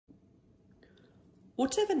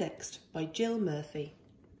Whatever Next by Jill Murphy.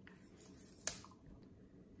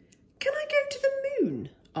 Can I go to the moon?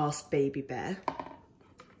 Asked Baby Bear.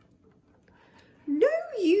 No,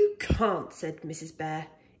 you can't, said Mrs. Bear.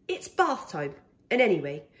 It's bath time, and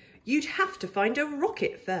anyway, you'd have to find a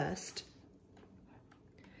rocket first.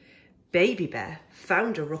 Baby Bear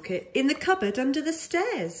found a rocket in the cupboard under the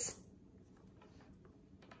stairs.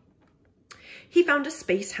 He found a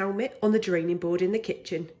space helmet on the draining board in the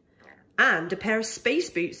kitchen and a pair of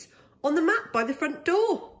space boots on the mat by the front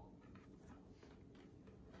door.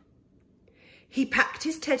 He packed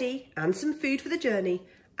his teddy and some food for the journey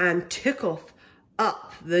and took off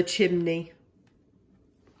up the chimney.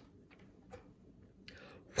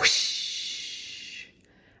 Whoosh!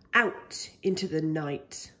 Out into the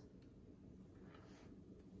night.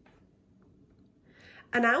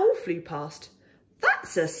 An owl flew past.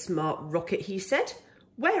 That's a smart rocket, he said.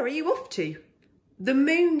 Where are you off to? The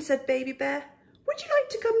moon, said Baby Bear. Would you like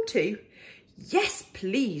to come too? Yes,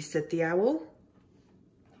 please, said the owl.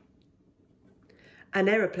 An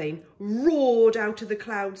aeroplane roared out of the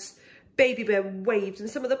clouds. Baby Bear waved and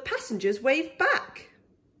some of the passengers waved back.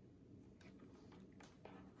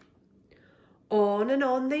 On and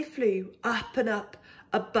on they flew, up and up,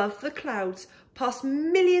 above the clouds, past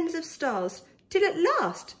millions of stars, till at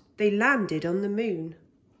last they landed on the moon.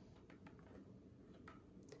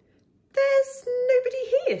 There's nobody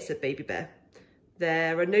here, said Baby Bear.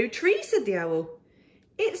 There are no trees, said the owl.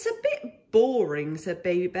 It's a bit boring, said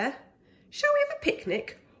Baby Bear. Shall we have a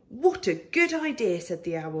picnic? What a good idea, said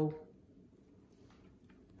the owl.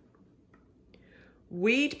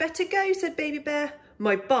 We'd better go, said Baby Bear.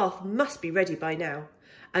 My bath must be ready by now.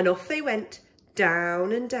 And off they went,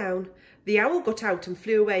 down and down. The owl got out and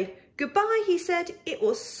flew away. Goodbye, he said. It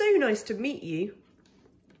was so nice to meet you.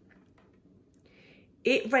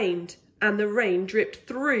 It rained, and the rain dripped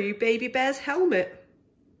through Baby Bear's helmet.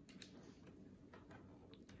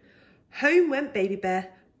 Home went Baby Bear,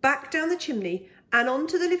 back down the chimney and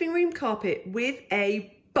onto the living room carpet with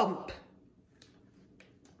a bump.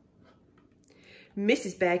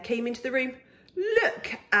 Mrs. Bear came into the room.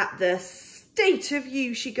 Look at the state of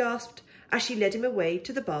you, she gasped as she led him away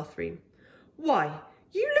to the bathroom. Why,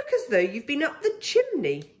 you look as though you've been up the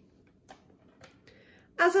chimney.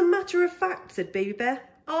 As a matter of fact, said Baby Bear,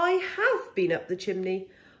 I have been up the chimney.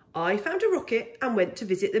 I found a rocket and went to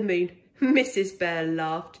visit the moon. Mrs. Bear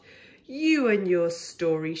laughed. You and your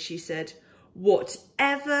story, she said.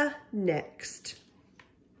 Whatever next?